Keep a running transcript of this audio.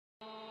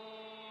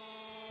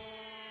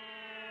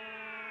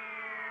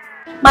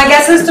My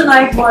guesses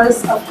tonight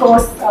was, of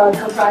course,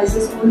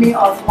 comprises only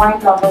of wine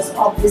lovers,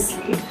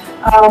 obviously.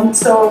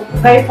 So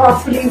very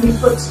thoughtfully we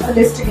put a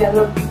list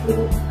together of people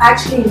who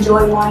actually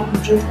enjoy wine,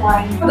 who drink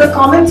wine. The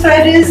common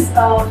thread is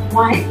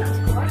wine,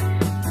 of course.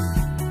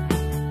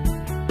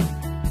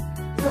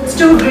 So it's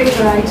two great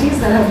varieties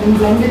that have been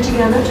blended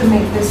together to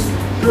make this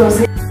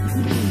rosé.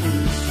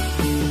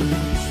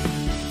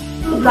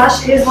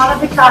 Blush is one of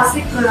the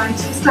classic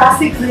varieties,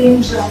 classic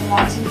range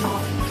varieties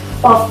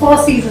of Four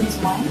Seasons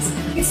wines.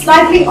 It's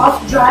slightly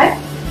off-dry.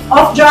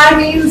 Off-dry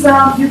means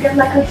you get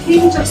like a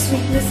hint of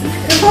sweetness.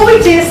 Before we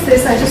taste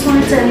this, I just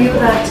want to tell you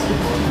that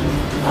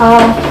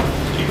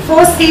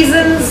Four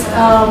Seasons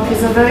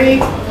is a very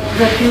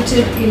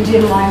reputed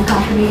Indian wine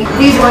company.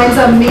 These wines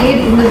are made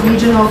in the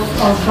region of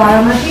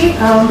Baramati.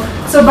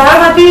 So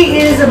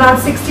Baramati is about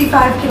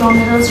 65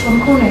 kilometers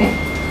from Pune.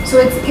 So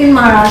it's in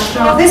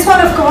Maharashtra. This one,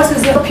 of course,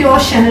 is a pure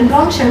Chenin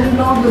Blanc. Chenin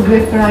Blanc, the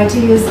grape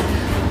variety,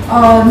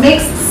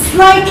 makes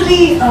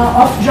slightly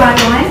off-dry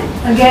wine.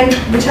 Again,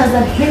 which has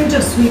that hint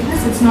of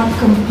sweetness. It's not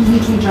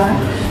completely dry.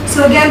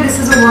 So again, this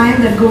is a wine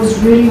that goes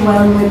really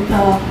well with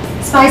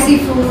spicy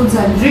foods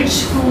and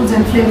rich foods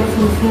and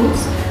flavorful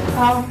foods.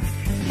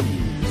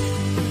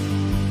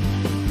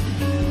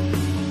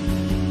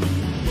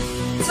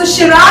 So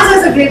Shiraz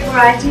is a grape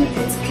variety.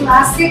 Its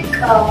classic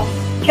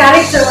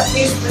character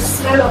is the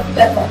smell of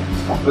pepper.